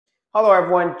Hello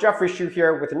everyone, Jeffrey Shu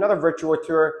here with another virtual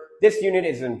tour. This unit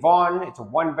is in Vaughan. It's a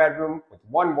one bedroom with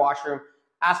one washroom,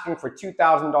 asking for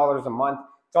 $2,000 a month.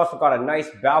 It's also got a nice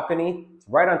balcony. It's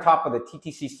right on top of the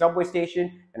TTC subway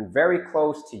station and very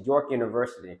close to York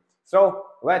University. So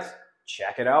let's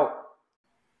check it out.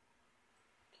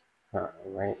 All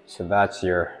right, so that's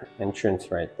your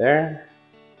entrance right there.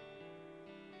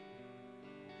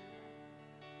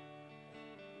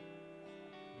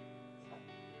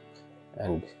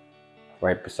 And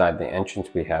right beside the entrance,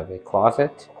 we have a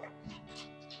closet.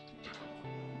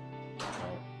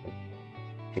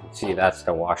 You can see that's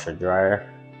the washer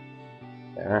dryer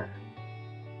there.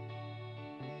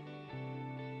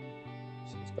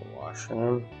 This is the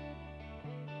washroom.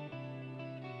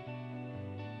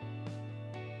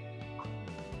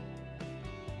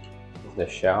 This is the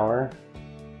shower.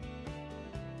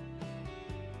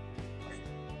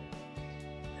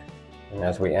 And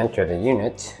as we enter the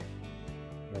unit,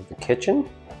 the kitchen.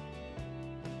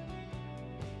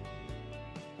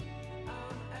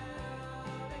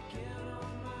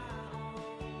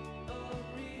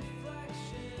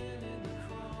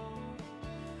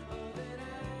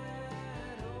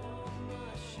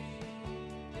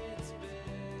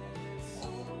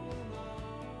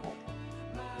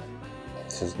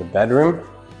 This is the bedroom.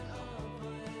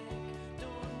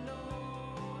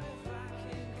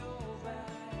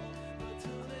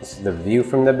 This is the view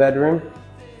from the bedroom.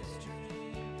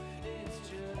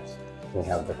 We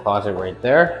have the closet right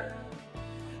there.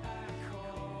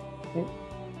 Okay.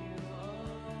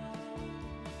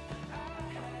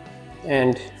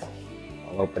 And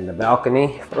I'll open the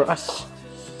balcony for us.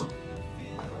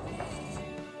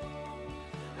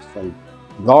 It's a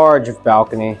large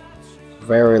balcony,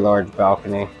 very large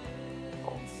balcony.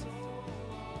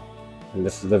 And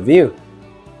this is the view.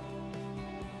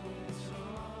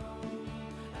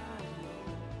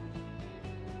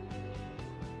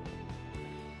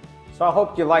 So I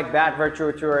hope you like that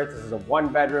virtual tour. This is a one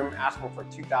bedroom asking for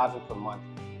 $2,000 per month,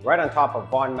 right on top of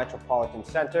Vaughan Metropolitan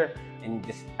Center in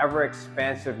this ever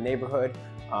expansive neighborhood.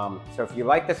 So if you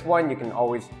like this one, you can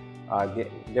always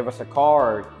give us a call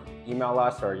or email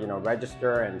us or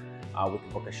register, and we can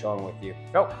book a showing with you.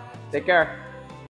 So take care.